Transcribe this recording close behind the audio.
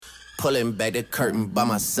Pulling back the curtain by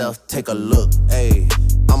myself, take a look. Ayy,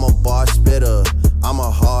 I'm a bar spitter, I'm a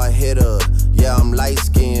hard hitter. Yeah, I'm light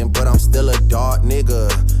skinned, but I'm still a dark nigga.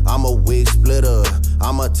 I'm a wig splitter,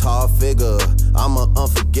 I'm a tall figure. I'm a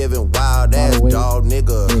unforgiving, wild ass dog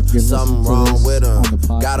nigga. Something wrong with him,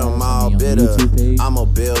 got him all bitter. I'm a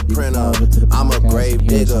bill printer, I'm a grave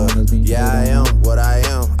digger. Yeah, I am what I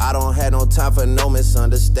am. I don't have no time for no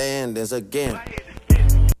misunderstandings again.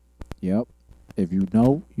 Yep. If you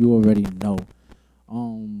know, you already know.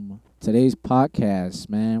 Today's podcast,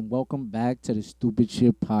 man. Welcome back to the Stupid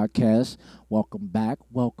Shit Podcast. Welcome back.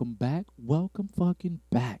 Welcome fucking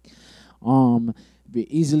back. If you're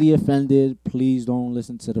easily offended, please don't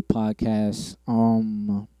listen to the podcast.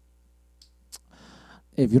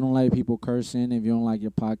 If you don't like people cursing, if you don't like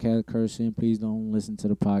your podcast cursing, please don't listen to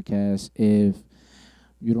the podcast. If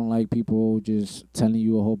you don't like people just telling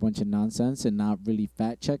you a whole bunch of nonsense and not really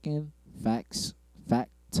fact checking,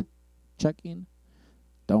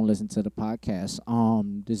 don't listen to the podcast.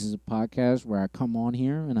 This is a podcast where I come on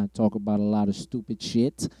here and I talk about a lot of stupid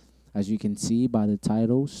shit, as you can see by the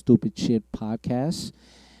title, Stupid Shit Podcast.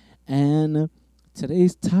 And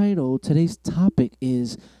today's topic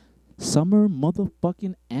is summer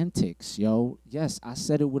motherfucking antics, yo. Yes, I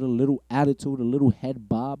said it with a little attitude, a little head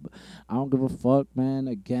bob. I don't give a fuck, man.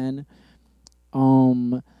 Again,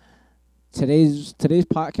 today's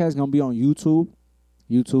podcast is gonna be on YouTube,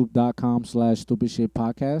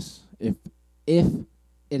 youtube.com/stupidshitpodcast. If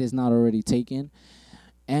it is not already taken,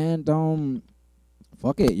 and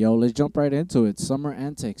fuck it, yo. Let's jump right into it. Summer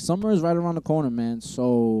antics. Summer is right around the corner, man.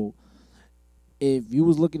 So if you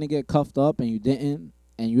was looking to get cuffed up and you didn't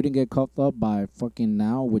get cuffed up by fucking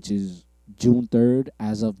now, which is June 3rd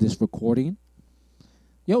as of this recording,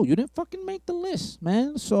 yo, you didn't fucking make the list,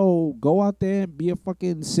 man. So go out there and be a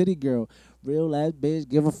fucking city girl. Real ass bitch,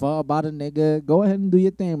 give a fuck about a nigga. Go ahead and do your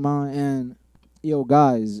thing, man. And, yo,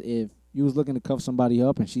 guys, if you was looking to cuff somebody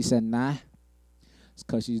up and she said, nah, it's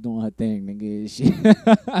because she's doing her thing, nigga.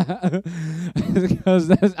 Because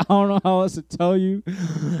I don't know how else to tell you.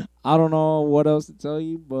 I don't know what else to tell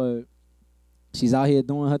you, but she's out here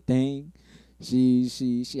doing her thing. She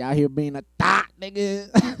out here being a thot, nigga.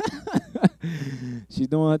 She's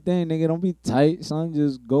doing her thing, nigga. Don't be tight, son.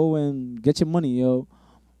 Just go and get your money, yo.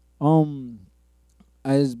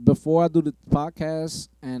 As before I do the podcast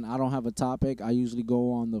and I don't have a topic, I usually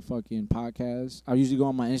go on the fucking podcast. I usually go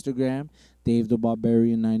on my Instagram, Dave the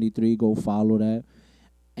Barbarian 93. Go follow that.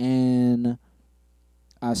 And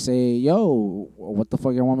I say, yo, what the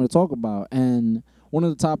fuck you want me to talk about? And one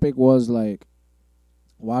of the topic was like,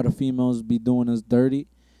 why the females be doing us dirty?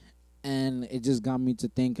 And it just got me to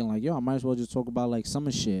thinking like, yo, I might as well just talk about like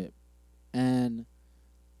summer shit. And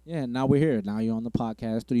yeah, now we're here. Now you're on the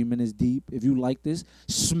podcast, 3 minutes deep. If you like this,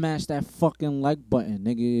 smash that fucking like button,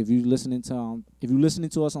 nigga. If you listening to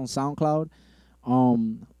us on SoundCloud,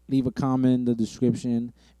 leave a comment in the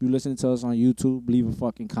description. If you listening to us on YouTube, leave a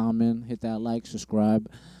fucking comment, hit that like, subscribe.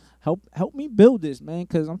 Help me build this, man,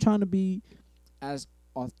 because I'm trying to be as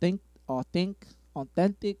authentic.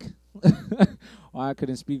 Oh, I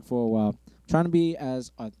couldn't speak for a while. I'm trying to be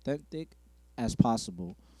as authentic as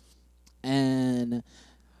possible. And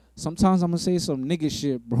sometimes I'm going to say some nigga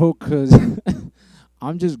shit, bro, because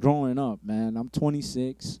I'm just growing up, man. I'm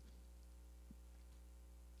 26.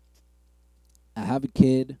 I have a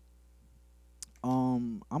kid.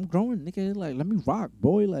 I'm growing, nigga. Like, let me rock,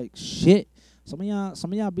 boy. Like, shit. Some of y'all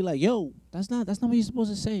be like, yo, that's not what you're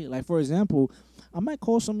supposed to say. Like, for example, I might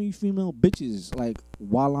call some of you female bitches, like,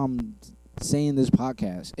 while I'm saying this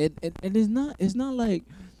podcast. It's not like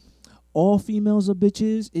all females are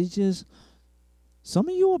bitches. It's just some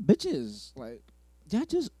of you are bitches. Like, y'all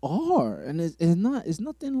just are. And it's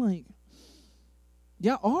nothing like,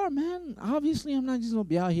 y'all are, man. Obviously, I'm not just gonna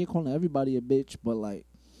be out here calling everybody a bitch, but like,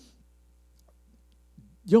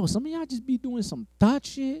 yo, some of y'all just be doing some thought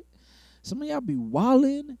shit. Some of y'all be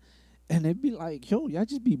wildin', and it be like, yo, y'all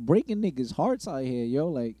just be breaking niggas' hearts out here, yo.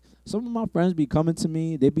 Like, some of my friends be coming to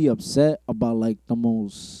me, they be upset about like the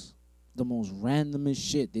most randomest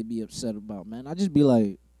shit they be upset about, man. I just be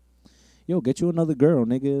like, yo, get you another girl,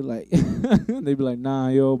 nigga. Like, they be like, nah,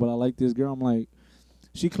 yo, but I like this girl. I'm like,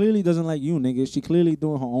 she clearly doesn't like you, nigga. She clearly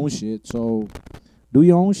doing her own shit, so do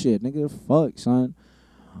your own shit, nigga. Fuck, son.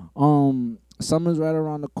 Summer's right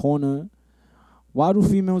around the corner. Why do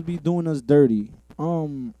females be doing us dirty?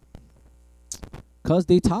 Cause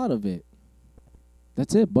they tired of it.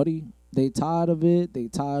 That's it, buddy. They tired of it. They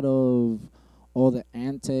tired of all the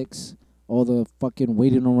antics, all the fucking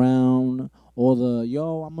waiting around, all the,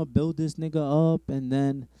 yo, I'm gonna build this nigga up, and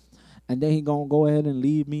then he gonna go ahead and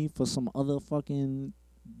leave me for some other fucking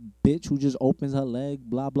bitch who just opens her leg,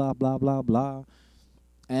 blah, blah, blah, blah, blah.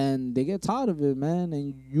 And they get tired of it, man.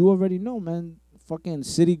 And you already know, man. Fucking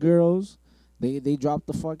city girls, they dropped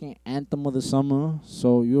the fucking anthem of the summer.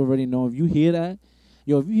 So you already know. If you hear that,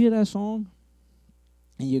 if you hear that song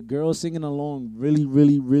and your girl singing along really,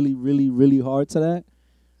 really, really, really, really hard to that,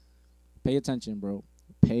 pay attention, bro.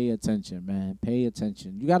 Pay attention, man. Pay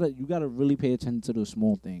attention. You gotta really pay attention to those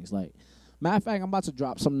small things. Like, matter of fact, I'm about to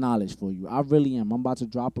drop some knowledge for you. I really am. I'm about to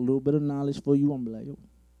drop a little bit of knowledge for you. I'm be like, yo,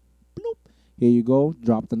 bloop. Here you go.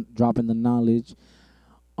 Dropping the knowledge.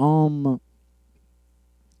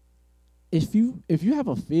 If you have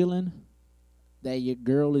a feeling that your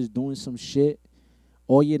girl is doing some shit,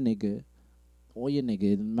 or your nigga,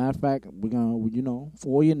 matter of fact, we're gonna,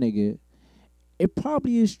 for your nigga, it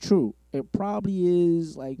probably is true. It probably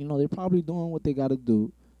is, like, they're probably doing what they gotta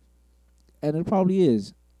do. And it probably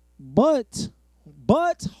is. But,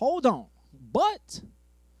 hold on. But,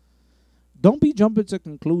 don't be jumping to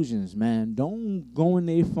conclusions, man. Don't go in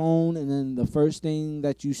their phone and then the first thing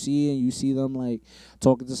that you see and you see them, like,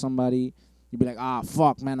 talking to somebody, you be like,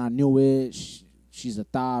 fuck, man, I knew it. She's a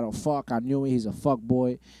thought, or fuck, I knew it. He's a fuck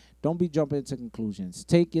boy. Don't be jumping to conclusions.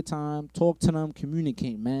 Take your time. Talk to them.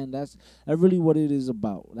 Communicate, man. That's really what it is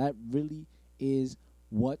about. That really is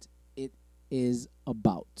what it is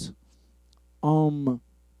about. What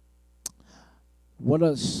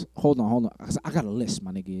else? Hold on. I got a list,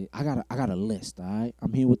 my nigga. I got a list, all right?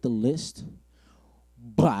 I'm here with the list.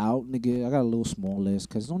 Bow, nigga. I got a little small list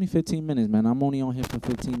because it's only 15 minutes, man. I'm only on here for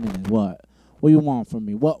 15 minutes. What? What do you want from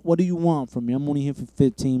me? What do you want from me? I'm only here for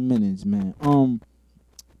 15 minutes, man.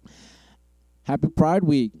 Happy Pride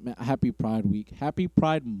Week. Happy Pride Week. Happy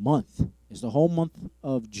Pride Month. It's the whole month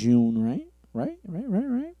of June, right? Right.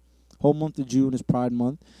 Whole month of June is Pride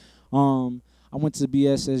Month. I went to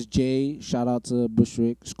BSSJ. Shout out to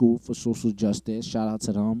Bushwick School for Social Justice. Shout out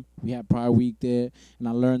to them. We had Pride Week there, and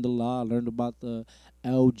I learned a lot. I learned about the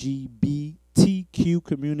LGBTQ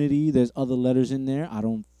community. There's other letters in there. I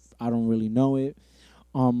don't really know it.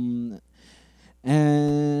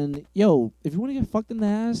 And yo, if you want to get fucked in the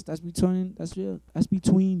ass, that's between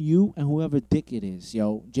you and whoever dick it is.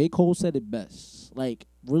 Yo, J. Cole said it best. Like,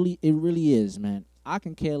 really, it really is, man. I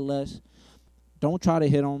can care less. Don't try to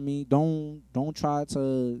hit on me. Don't try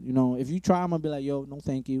to, if you try, I'm gonna be like, yo, no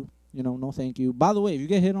thank you. No thank you. By the way, if you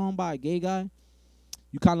get hit on by a gay guy,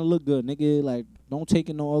 you kind of look good, nigga. Like, don't take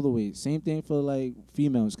it no other way. Same thing for, like,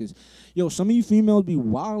 females. Because, yo, some of you females be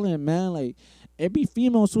wildin', man. Like, it be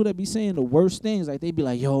females, too, that be saying the worst things. Like, they be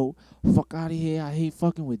like, yo, fuck out of here. I hate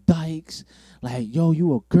fucking with dykes. Like, yo,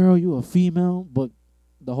 you a girl, you a female. But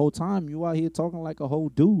the whole time, you out here talking like a whole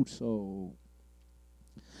dude. So,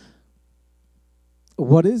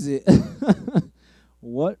 what is it?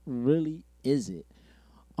 What really is it?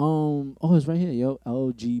 It's right here, yo.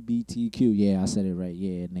 LGBTQ. Yeah, I said it right.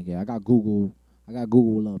 Yeah, nigga. I got Google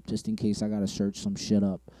up just in case I gotta search some shit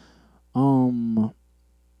up.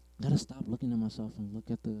 Gotta stop looking at myself and look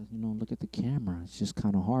at the camera. It's just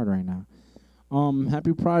kind of hard right now.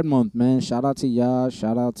 Happy Pride Month, man. Shout out to y'all.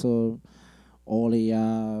 Shout out to all of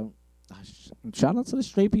y'all. Shout out to the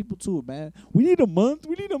straight people too, man. We need a month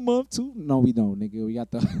too. No, we don't, nigga. We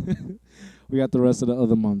got the we got the rest of the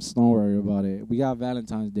other months. Don't worry about it. We got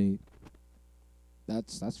Valentine's Day.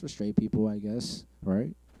 That's for straight people, I guess,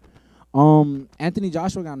 right? Anthony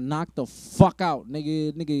Joshua got knocked the fuck out,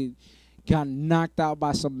 nigga got knocked out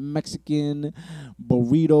by some Mexican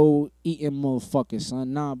burrito eating motherfucker,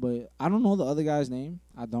 son. Nah, but I don't know the other guy's name.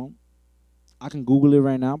 I don't. I can Google it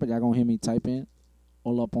right now, but y'all gonna hear me type in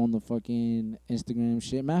all up on the fucking Instagram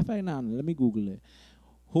shit. Matter of fact, now let me Google it.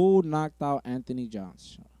 Who knocked out Anthony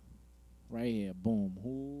Johnson? Right here, boom.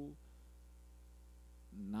 Who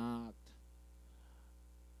knocked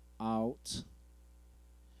out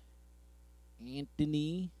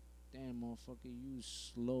Anthony? Damn, motherfucker, you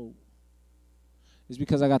slow. It's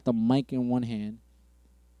because I got the mic in one hand.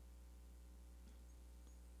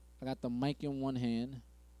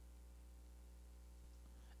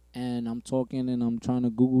 And I'm talking and I'm trying to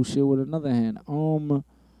Google shit with another hand.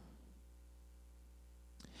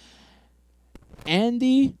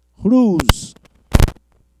 Andy Cruz.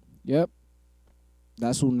 Yep.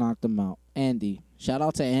 That's who knocked him out. Andy. Shout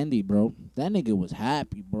out to Andy, bro. That nigga was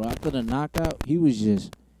happy, bro. After the knockout, he was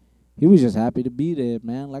just happy to be there,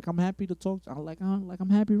 man. Like, I'm happy to talk. I'm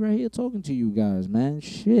happy right here talking to you guys, man.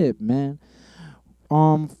 Shit, man.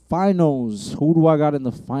 Finals. Who do I got in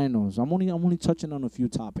the finals? I'm only touching on a few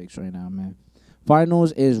topics right now, man.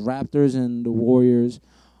 Finals is Raptors and the Warriors.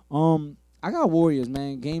 I got Warriors,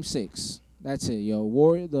 man. Game 6. That's it, yo.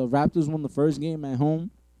 The Raptors won the first game at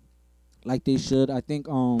home. like they should. I think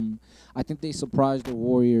they surprised the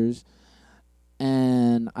Warriors,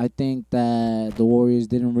 and I think that the Warriors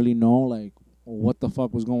didn't really know like what the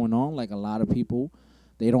fuck was going on. Like a lot of people,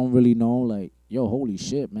 they don't really know like, yo, holy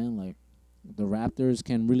shit, man, like the Raptors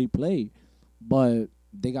can really play, but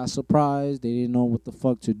they got surprised. They didn't know what the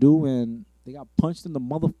fuck to do, and they got punched in the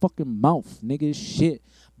motherfucking mouth, nigga. Shit,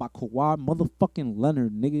 by Kawhi motherfucking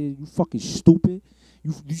Leonard, nigga. You fucking stupid.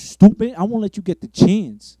 You stupid. I won't let you get the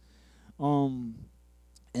chance. Um,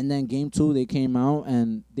 and then game two, they came out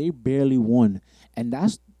and they barely won, and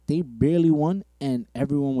they barely won, and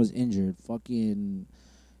everyone was injured. Fucking,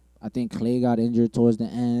 I think Clay got injured towards the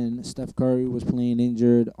end. Steph Curry was playing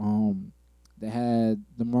injured. They had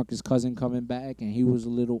DeMarcus Cousins coming back, and he was a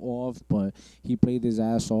little off, but he played his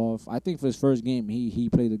ass off. I think for his first game, he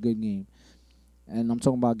played a good game, and I'm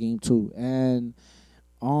talking about game two. And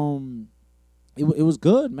it was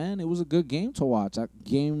good, man. It was a good game to watch.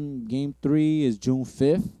 Game 3 is June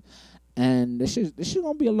 5th, and this shit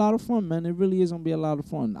gonna be a lot of fun, man. It really is gonna be a lot of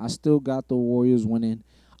fun. I still got the Warriors winning.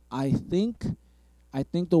 I think I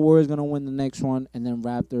think the Warriors gonna win the next one, and then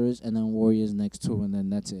Raptors, and then Warriors next two, and then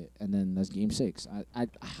that's it. And then that's Game 6. I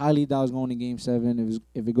highly doubt it's going to Game 7.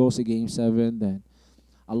 If it goes to Game 7, then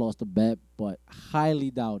I lost the bet, but highly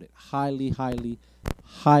doubt it. Highly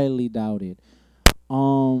doubt it.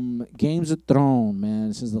 Games of Thrones,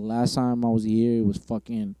 man. Since the last time I was here, it was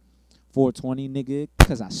fucking 420, nigga.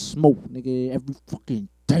 Cause I smoke, nigga, every fucking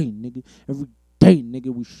day, nigga. Every day,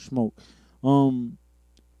 nigga, we smoke.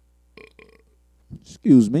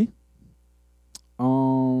 Excuse me.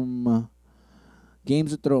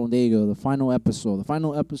 Games of Thrones. There you go. The final episode. The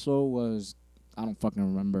final episode was, I don't fucking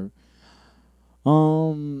remember.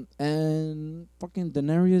 And fucking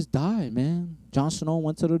Daenerys died, man. Jon Snow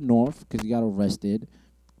went to the north because he got arrested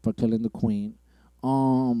for killing the queen.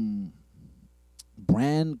 Bran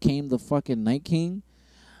came the fucking Night King.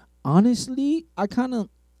 Honestly, I think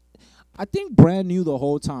Bran knew the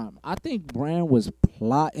whole time. I think Bran was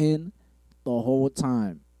plotting the whole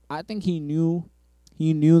time. I think he knew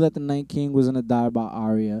that the Night King was gonna die by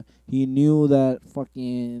Arya. He knew that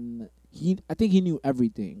fucking I think he knew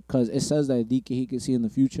everything, cause it says that he could see in the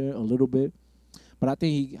future a little bit, but I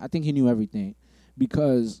think he knew everything,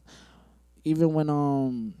 because even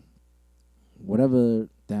when whatever,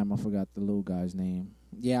 damn, I forgot the little guy's name.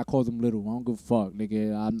 Yeah, I called him little. I don't give a fuck,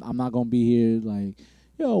 nigga. I'm not gonna be here like,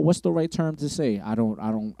 yo, what's the right term to say? I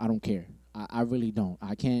don't care. I really don't.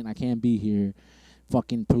 I can't be here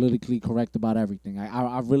fucking politically correct about everything.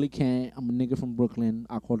 I really can't. I'm a nigga from Brooklyn.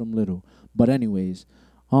 I called him little. But anyways,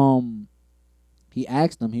 he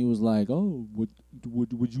asked him, he was like, oh,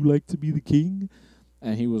 would you like to be the king?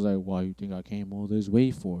 And he was like, why you think I came all this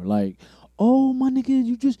way for? Like, oh, my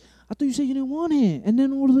nigga, I thought you said you didn't want it. And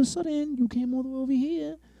then all of a sudden, you came all the way over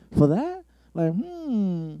here for that? Like,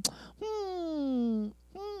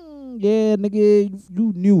 yeah, nigga,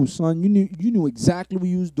 you knew, son. You knew exactly what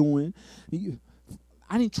you was doing.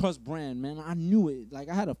 I didn't trust Bran, man. I knew it. Like,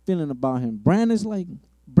 I had a feeling about him. Bran's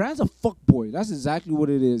a fuckboy. That's exactly what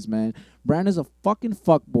it is, man. Bran is a fucking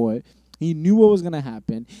fuckboy. He knew what was gonna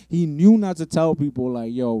happen. He knew not to tell people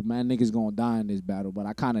like, yo, man, niggas gonna die in this battle, but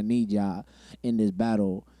I kinda need y'all in this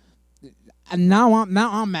battle. And now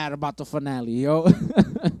I'm mad about the finale, yo.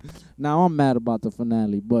 Now I'm mad about the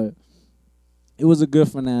finale, but it was a good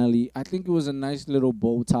finale. I think it was a nice little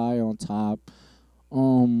bow tie on top.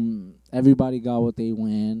 Everybody got what they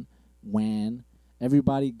wan.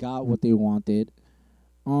 Everybody got what they wanted.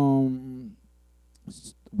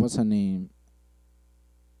 What's her name?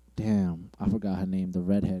 Damn, I forgot her name. The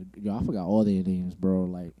redhead. Yo, I forgot all their names, bro.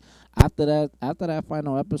 Like after that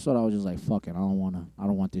final episode, I was just like, fuck it. I don't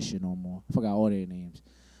want this shit no more. I forgot all their names.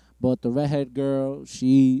 But the redhead girl,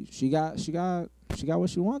 she got what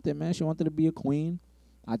she wanted, man. She wanted to be a queen.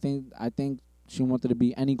 I think she wanted to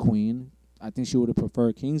be any queen. I think she would have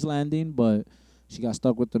preferred King's Landing, but she got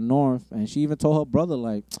stuck with the North, and she even told her brother,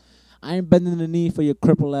 like, I ain't bending the knee for your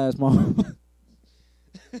cripple ass mom.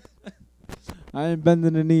 I ain't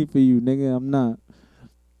bending the knee for you, nigga. I'm not.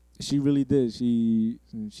 She really did. She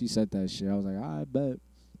said that shit. I was like, I bet.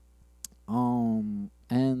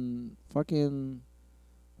 And fucking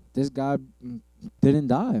this guy didn't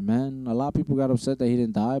die, man. A lot of people got upset that he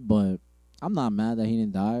didn't die, but I'm not mad that he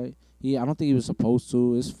didn't die. I don't think he was supposed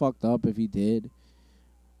to. It's fucked up if he did.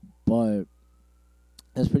 But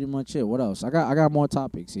that's pretty much it. What else? I got more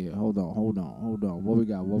topics here. Hold on. What we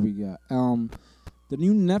got? The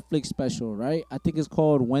new Netflix special, right? I think it's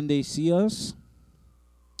called When They See Us.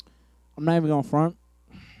 I'm not even gonna front.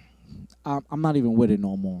 I'm not even with it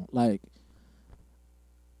no more. Like,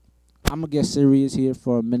 I'm gonna get serious here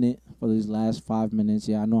for a minute, for these last 5 minutes.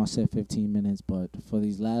 Yeah, I know I said 15 minutes, but for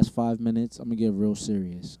these last 5 minutes, I'm gonna get real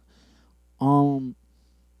serious. Um,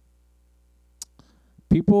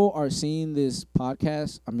 People are seeing this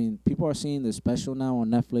podcast. I mean, people are seeing this special now on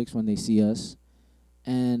Netflix when they see us.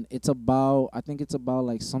 And it's about, I think it's about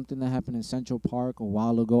like something that happened in Central Park a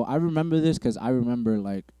while ago. I remember this because I remember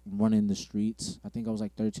like running the streets. I think I was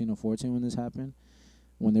like 13 or 14 when this happened,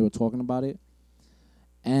 when they were talking about it.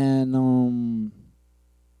 And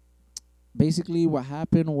basically what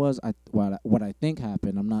happened was, what I think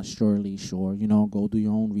happened, I'm not surely sure. You know, go do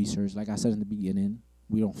your own research. Like I said in the beginning,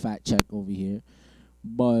 we don't fact check over here.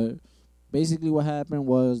 But basically what happened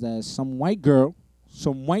was that some white girl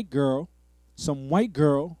said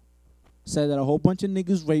that a whole bunch of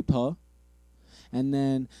niggas raped her. And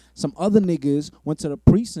then some other niggas went to the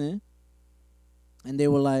precinct and they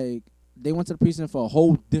went to the precinct for a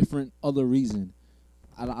whole different other reason.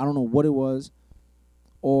 I don't know what it was.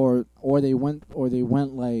 Or they went to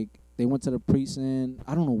the precinct.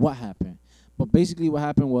 I don't know what happened. But basically what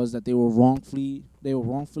happened was that they were wrongfully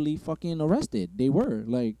fucking arrested. They were.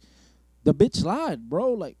 Like, the bitch lied,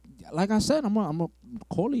 bro. Like I said, I'm a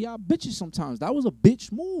call y'all bitches sometimes. That was a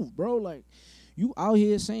bitch move, bro. Like, you out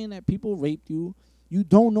here saying that people raped you. You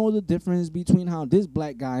don't know the difference between how this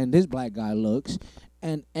black guy and this black guy looks.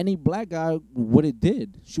 And any black guy would have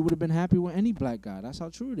did. She would have been happy with any black guy. That's how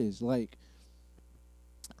true it is. Like,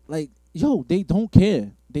 yo, they don't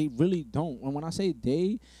care. They really don't. And when I say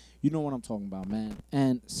they, you know what I'm talking about, man.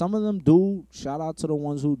 And some of them do. Shout out to the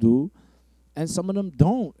ones who do. And some of them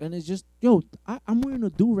don't. And it's just, yo, I'm wearing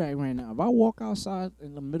a do-rag right now. If I walk outside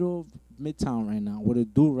in the middle of Midtown right now with a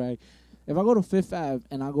do-rag, if I go to Fifth Ave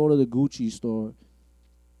and I go to the Gucci store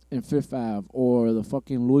in Fifth Ave or the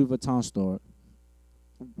fucking Louis Vuitton store,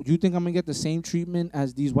 you think I'm going to get the same treatment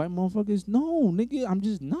as these white motherfuckers? No, nigga, I'm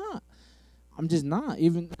just not.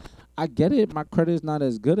 Even, I get it, my credit is not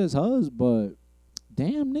as good as hers, but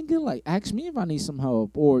damn, nigga, like, ask me if I need some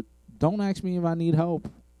help, or don't ask me if I need help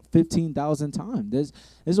 15,000 times.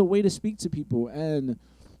 There's a way to speak to people, and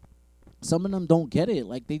some of them don't get it.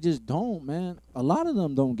 Like, they just don't, man. A lot of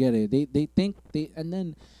them don't get it. They think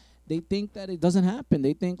that it doesn't happen.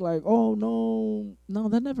 They think like, oh no,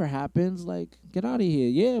 that never happens. Like, get out of here.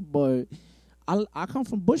 Yeah, but I come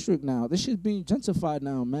from Bushwick now. This shit's being gentrified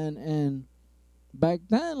now, man. And back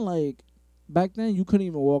then you couldn't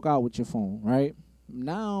even walk out with your phone, right?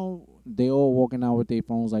 Now they all walking out with their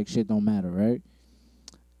phones like shit don't matter, right?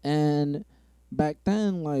 And back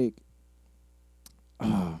then, like,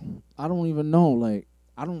 I don't even know. Like,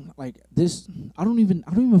 I don't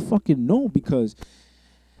even fucking know, because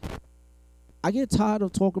I get tired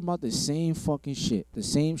of talking about the same fucking shit. The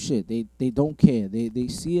same shit. They don't care. They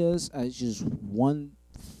see us as just one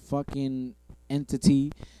fucking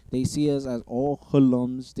entity. They see us as all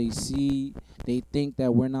hoodlums. They think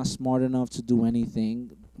that we're not smart enough to do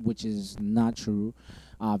anything, which is not true,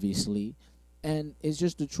 obviously. And it's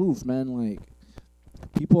just the truth, man. Like,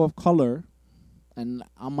 people of color, and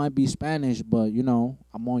I might be Spanish, but, you know,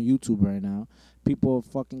 I'm on YouTube right now. People of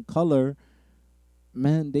fucking color,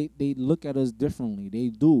 man, they look at us differently. They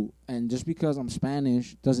do. And just because I'm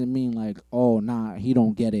Spanish doesn't mean, like, oh, nah, he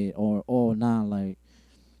don't get it. Or, oh, nah, like,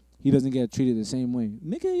 he doesn't get treated the same way.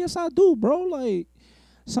 Nigga, yes, I do, bro. Like,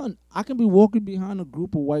 son, I can be walking behind a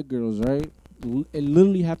group of white girls, right? It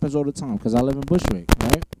literally happens all the time because I live in Bushwick,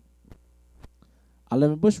 right?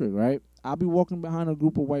 I'll be walking behind a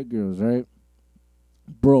group of white girls, right?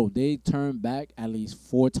 Bro, they turn back at least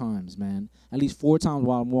 4 times, man. At least 4 times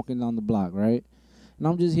while I'm walking down the block, right? And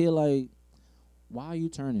I'm just here like, why are you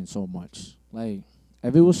turning so much? Like,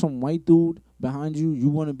 if it was some white dude behind you, you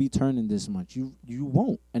wouldn't be turning this much. You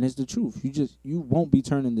won't. And it's the truth. You won't be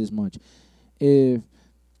turning this much. If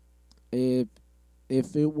it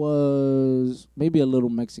was maybe a little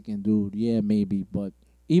Mexican dude, yeah, maybe. But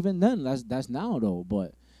even then, that's now though.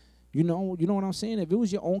 But you know what I'm saying? If it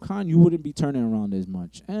was your own kind, you wouldn't be turning around as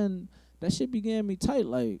much. And that shit be getting me tight.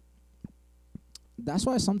 Like, that's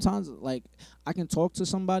why sometimes, like, I can talk to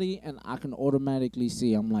somebody and I can automatically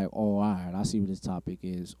see, I'm like, oh, all right, I see what this topic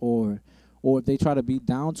is. Or if they try to beat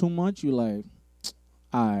down too much, you like,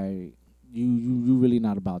 all right, you really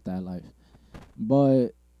not about that life. But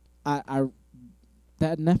I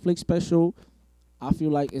that Netflix special, I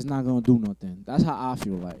feel like it's not gonna do nothing. That's how I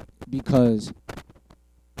feel like. Because,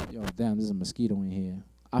 yo, damn, there's a mosquito in here.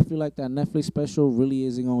 I feel like that Netflix special really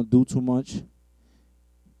isn't gonna do too much.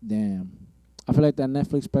 Damn. I feel like that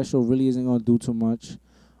Netflix special really isn't gonna do too much.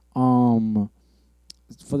 For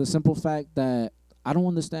the simple fact that I don't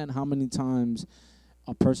understand how many times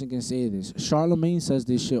a person can say this. Charlemagne says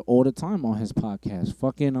this shit all the time on his podcast.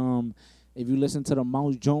 Fucking if you listen to the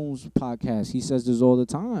Mouse Jones podcast, he says this all the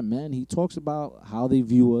time, man. He talks about how they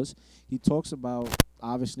view us. He talks about,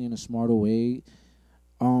 obviously in a smarter way.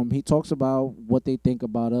 He talks about what they think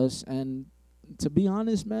about us, and to be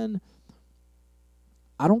honest, man,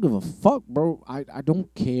 I don't give a fuck, bro. I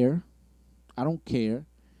don't care. I don't care.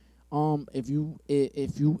 If you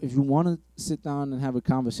want to sit down and have a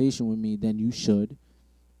conversation with me, then you should.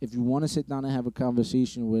 If you want to sit down and have a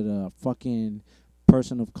conversation with a fucking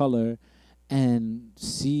person of color and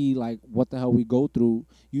see like what the hell we go through,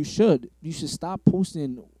 you should. You should stop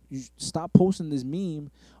posting. You stop posting this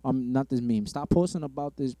meme. Not this meme. Stop posting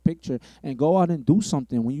about this picture and go out and do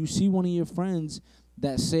something. When you see one of your friends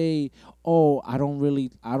that say, "Oh, I don't really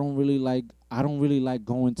like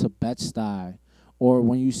going to Bed-Stuy," or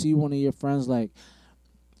when you see one of your friends like,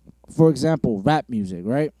 for example, rap music,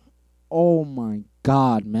 right? Oh my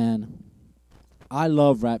God, man. I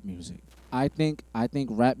love rap music. I think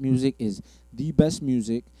rap music is the best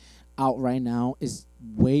music out right now. Is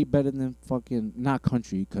way better than fucking not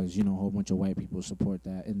country, because a whole bunch of white people support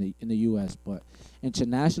that in the US, but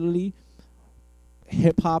internationally,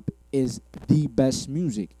 hip hop is the best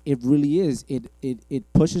music. It really is.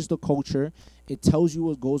 It pushes the culture. It tells you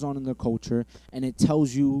what goes on in the culture, and it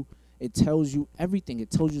tells you everything. It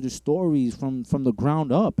tells you the stories from the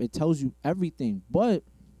ground up. It tells you everything. But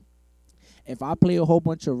if I play a whole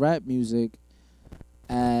bunch of rap music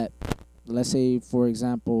at, let's say, for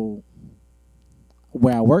example,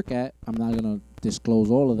 where I work at, I'm not gonna disclose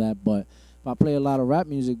all of that, but if I play a lot of rap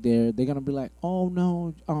music there, they're gonna be like, "Oh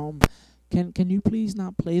no, can you please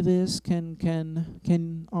not play this? Can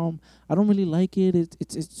I don't really like it.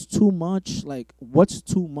 It's too much." Like, what's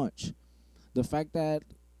too much? The fact that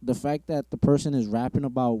the person is rapping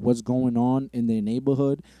about what's going on in their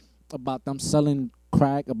neighborhood, about them selling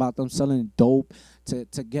crack, about them selling dope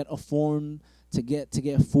to get a form, to get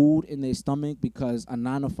food in their stomach, because a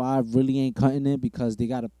 9 to 5 really ain't cutting it, because they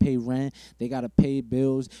gotta pay rent, they gotta pay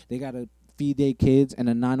bills, they gotta feed their kids, and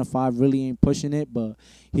a 9 to 5 really ain't pushing it. But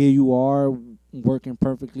here you are working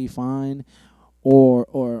perfectly fine, or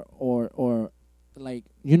like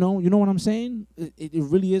you know what I'm saying? It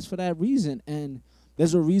really is for that reason, and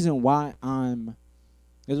there's a reason why I am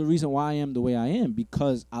the way I am,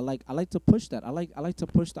 because I like to push that. I like to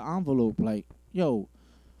push the envelope. Like, yo,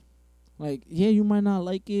 like, yeah, you might not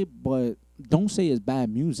like it, but don't say it's bad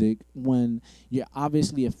music when you're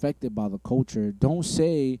obviously affected by the culture. Don't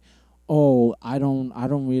say, "Oh, I don't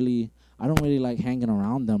really like hanging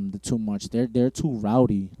around them too much. They're too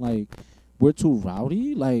rowdy." Like, we're too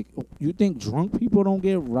rowdy? Like, you think drunk people don't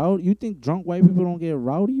get rowdy? You think drunk white people don't get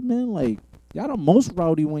rowdy, man? Like, y'all the most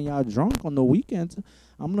rowdy when y'all drunk on the weekends.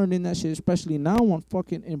 I'm learning that shit, especially now on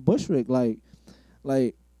fucking in Bushwick. Like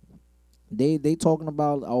they talking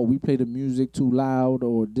about, "Oh, we play the music too loud,"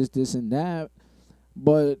 or this and that.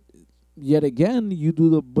 But yet again, you do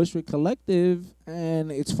the Bushwick Collective and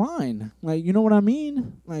it's fine. Like, you know what I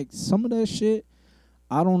mean? Like, some of that shit,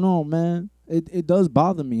 I don't know, man. It does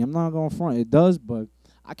bother me. I'm not gonna front. It does, but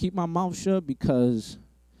I keep my mouth shut, because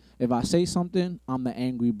if I say something, I'm the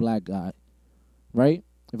angry black guy, right?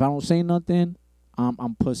 If I don't say nothing,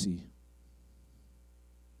 I'm pussy.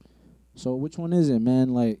 So which one is it, man?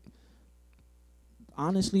 Like,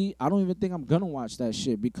 honestly, I don't even think I'm gonna watch that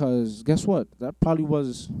shit, because guess what? That probably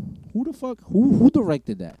was, who the fuck who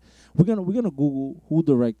directed that? We're gonna Google who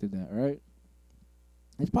directed that, right?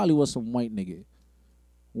 It probably was some white nigga.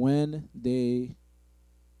 When They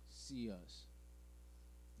See Us,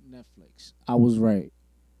 Netflix. I was right.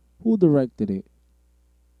 Who directed it?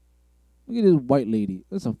 Look at this white lady.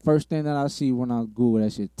 That's the first thing that I see when I Google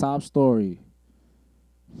that shit. Top story.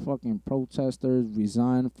 Fucking protesters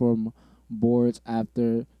resign from boards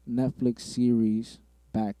after Netflix series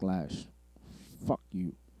backlash. Fuck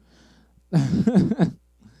you.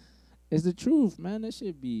 It's the truth, man. That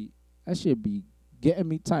should be getting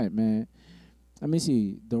me tight, man. Let me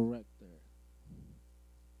see. Director.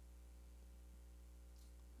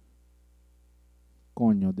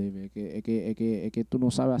 Coño, David. Es que tú no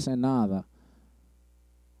sabes hacer nada.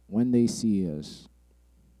 When They See Us.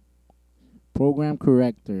 Program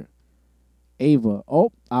corrector. Ava.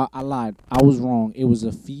 Oh, I lied. I was wrong. It was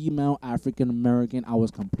a female African American. I was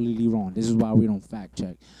completely wrong. This is why we don't fact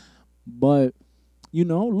check. But,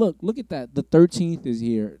 look at that. The 13th is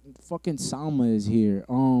here. Fucking Salma is here.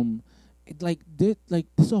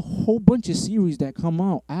 There's a whole bunch of series that come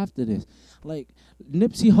out after this. Like,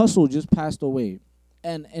 Nipsey Hussle just passed away,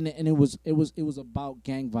 and it was about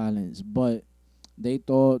gang violence. But they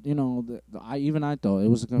thought, I thought it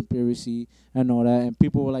was a conspiracy and all that. And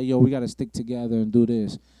people were like, yo, we got to stick together and do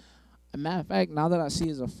this. As a matter of fact, now that I see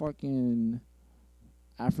it's a fucking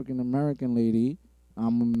African American lady,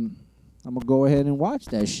 I'm gonna go ahead and watch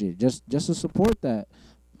that shit just to support that.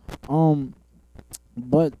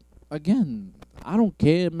 But again, I don't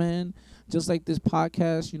care, man. Just like this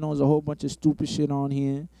podcast, there's a whole bunch of stupid shit on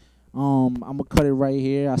here. I'm gonna cut it right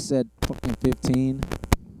here. I said fucking 15.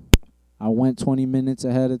 I went 20 minutes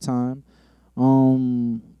ahead of time.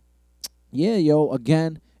 Yeah, yo.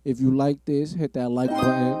 Again, if you like this, hit that like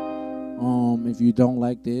button. If you don't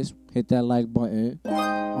like this, hit that like button.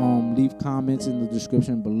 Leave comments in the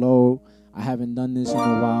description below. I haven't done this in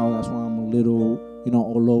a while. That's why I'm a little,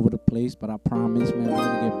 all over the place. But I promise, man, we're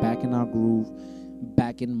gonna get back in our groove,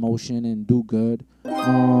 back in motion, and do good.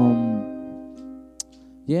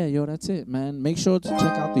 Yeah, yo, that's it, man. Make sure to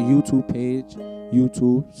check out the YouTube page,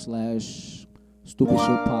 YouTube/Stupid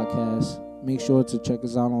Shit Podcast. Make sure to check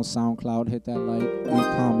us out on SoundCloud. Hit that like, leave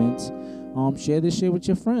comments. Share this shit with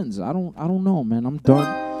your friends. I don't know, man. I'm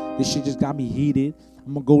done. This shit just got me heated.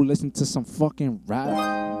 I'm gonna go listen to some fucking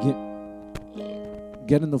rap.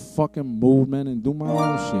 Get in the fucking movement and do my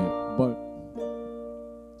own shit. But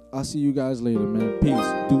I'll see you guys later, man. Peace.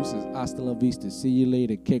 Deuces. Hasta la vista. See you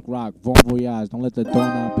later. Kick rock. Bon voyage. Don't let the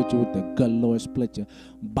doorknob hit you with the good Lord split you.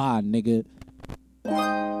 Bye, nigga.